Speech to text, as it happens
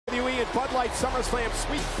Bud Light SummerSlam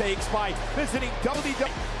sweepstakes by visiting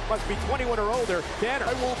WWE. Must be 21 or older. Danner.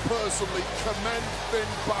 I will personally commend Finn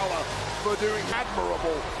Balor for doing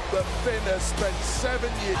admirable that Finn has spent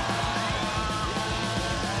 7 years.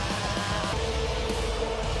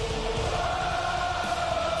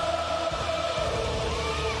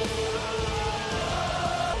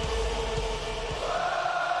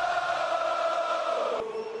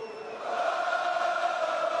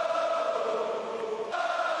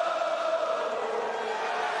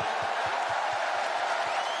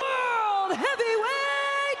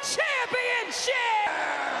 Heavyweight Championship!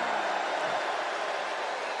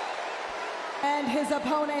 And his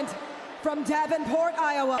opponent from Davenport,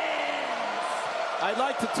 Iowa. I'd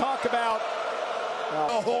like to talk about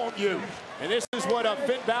I'll haunt you. And this is what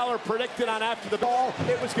Finn Balor predicted on After the Ball.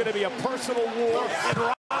 It was going to be a personal war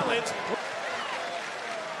in Rollins.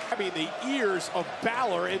 Grabbing the ears of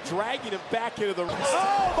Balor and dragging him back into the ring.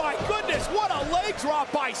 Oh my goodness, what a leg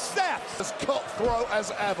drop by Seth. As cutthroat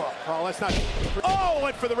as ever. Oh, let's not. Oh,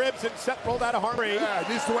 went for the ribs and Seth rolled out of harmony. Yeah,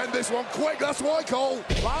 needs to end this one quick, that's why, Cole.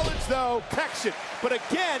 Rollins, though, protection. But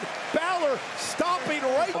again, Balor stomping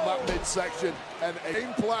right on that midsection. And a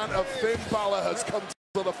game plan of Finn Balor has come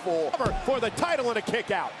to the fore. For the title and a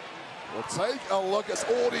kick out. We'll take a look at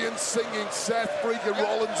the audience singing Seth freaking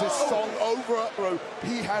Rollins' song over.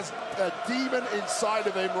 He has a demon inside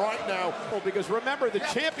of him right now. Because remember, the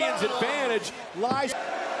champion's advantage lies.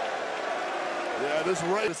 Yeah, this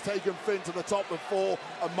race has taken Finn to the top of 4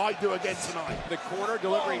 and might do again tonight. The corner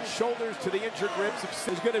delivering shoulders to the injured ribs.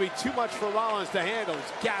 It's going to be too much for Rollins to handle.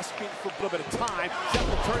 He's gasping for a little bit of time. Seth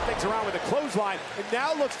will turn things around with a clothesline. And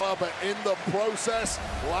now looks but in the process,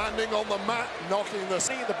 landing on the mat, knocking the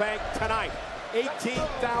in the bank tonight.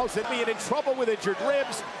 18,000 being in trouble with injured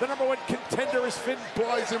ribs. The #1 contender is Finn.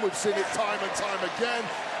 Rising, we've seen it time and time again.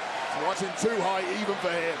 Watching too high even for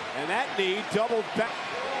him. And that knee doubled back.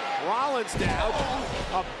 Rollins down.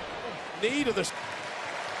 A knee to the.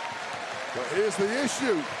 But here's the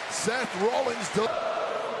issue. Seth Rollins.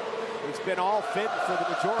 It's been all Finn for the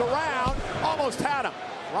majority. Around, almost had him.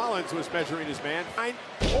 Rollins was measuring his man.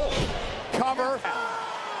 Cover.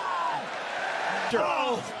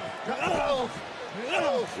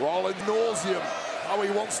 Rollins knows him. How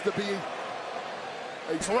he wants to be.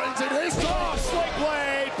 He trains in his time. Sling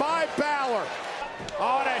blade by Balor.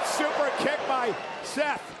 Oh, that super kick by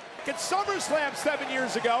Seth. At SummerSlam 7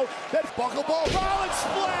 years ago, that buckle ball. Rollins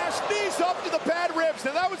splash, knees up to the bad ribs,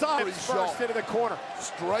 and that was on his first into the corner.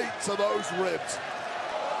 Straight to those ribs.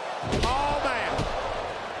 Oh, man.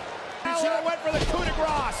 Balor went for the coup de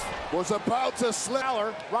grace. Was about to slip.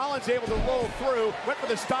 Rollins able to roll through, went for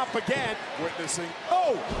the stomp again. Witnessing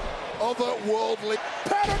otherworldly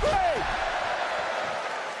pedigree.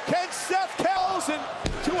 Can Seth Kelsen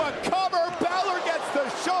to a cover? Balor gets the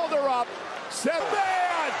shoulder up. Seth, man!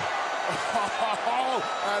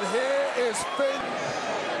 And here is Finn.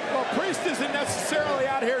 Well, Priest isn't necessarily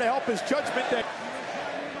out here to help his Judgment Day.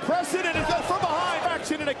 Precedent is from behind,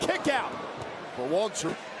 action and a kick out. For once,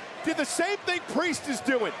 did the same thing Priest is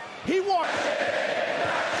doing. He walked.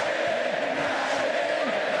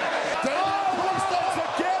 Rollins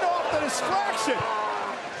again off the distraction.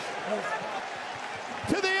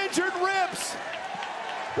 To the injured ribs.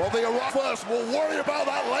 Well, they arrive first. We'll worry about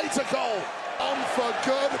that later, Cole. On for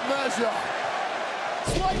good measure.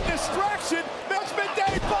 Slight distraction. Judgment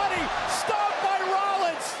Day buddy. Stopped by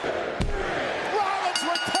Rollins. Rollins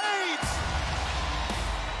retains.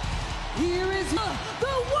 Here is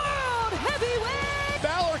the World Heavyweight.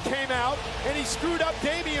 Balor came out and he screwed up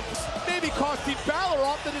Damian, maybe costing Balor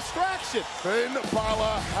off the distraction. Finn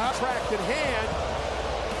Balor had tracked in hand.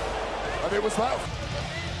 And it was that.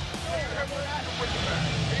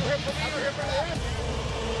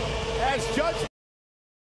 As judge.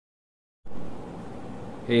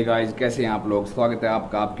 Hey guys, कैसे हैं आप लोग। स्वागत है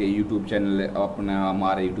आपका आपके YouTube channel, अपना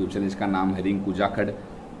हमारे YouTube चैनल जिसका नाम है रिंकू जाखड़।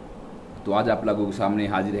 तो आज आप लोगों के सामने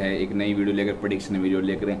हाजिर है एक नई वीडियो लेकर, प्रेडिक्शन वीडियो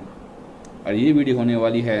लेकर। और ये वीडियो होने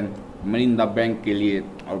वाली है मनी इन द बैंक के लिए।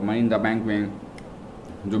 और मनी इन द बैंक में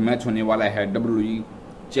जो मैच होने वाला है WWE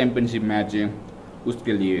चैंपियनशिप मैच,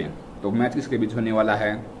 उसके लिए। तो मैच किसके बीच होने वाला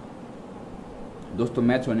है दोस्तों?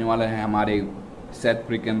 मैच होने वाला है हमारे सेथ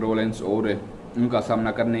फ्रीकन रोलिंस और उनका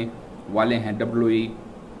सामना करने वाले हैं WWE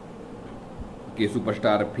के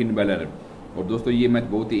सुपरस्टार फिन बैलर। और दोस्तों ये मैच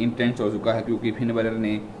बहुत ही इंटेंस हो चुका है, क्योंकि फिन बैलर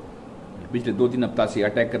ने पिछले 2-3 हफ्ता से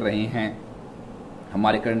अटैक कर रहे हैं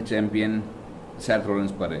हमारे करंट चैंपियन सेथ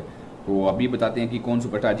रोलिंस पर। तो अभी बताते हैं कि कौन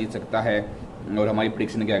सुपरस्टार जीत सकता है और हमारी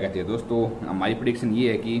प्रेडिक्शन क्या कहती है। दोस्तों हमारी प्रेडिक्शन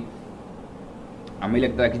ये है कि हमें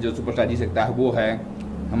लगता है कि जो सुपरस्टार जीत सकता है वो है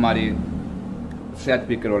हमारे सेथ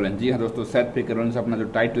फ्रीकी रोलिंस। जी हाँ दोस्तों, सेथ फ्रीकी रोलिंस अपना जो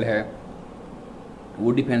टाइटल है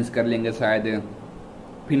वो डिफेंस कर लेंगे शायद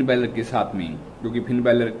फिन बैलर के साथ में, क्योंकि फिन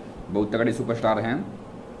बैलर बहुत तगड़े सुपरस्टार हैं,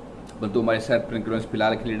 परंतु हमारे सेथ फ्रीकी रोलिंस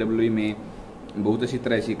फिलहाल के लिए WWE में बहुत अच्छी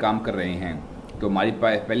तरह से काम कर रहे हैं। तो हमारी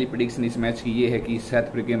पहली प्रेडिक्शन इस मैच की ये है कि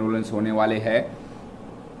सेथ फ्रीकी रोलिंस होने वाले हैं,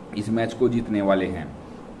 इस मैच को जीतने वाले हैं।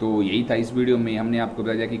 तो यही था इस वीडियो में, हमने आपको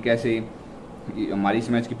बताया कि कैसे हमारी इस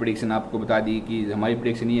मैच की प्रेडिक्शन आपको बता दी कि हमारी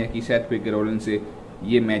प्रेडिक्शन ये है कि सेथ फ्रीकी रोलिंस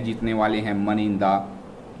ये मैच जीतने वाले हैं मनी इन द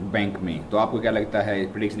बैंक में। तो आपको क्या लगता है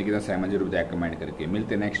प्रेडिक्शन कितना सहमत, जरूर बताया कमेंट करके।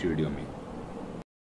 मिलते हैं नेक्स्ट वीडियो में।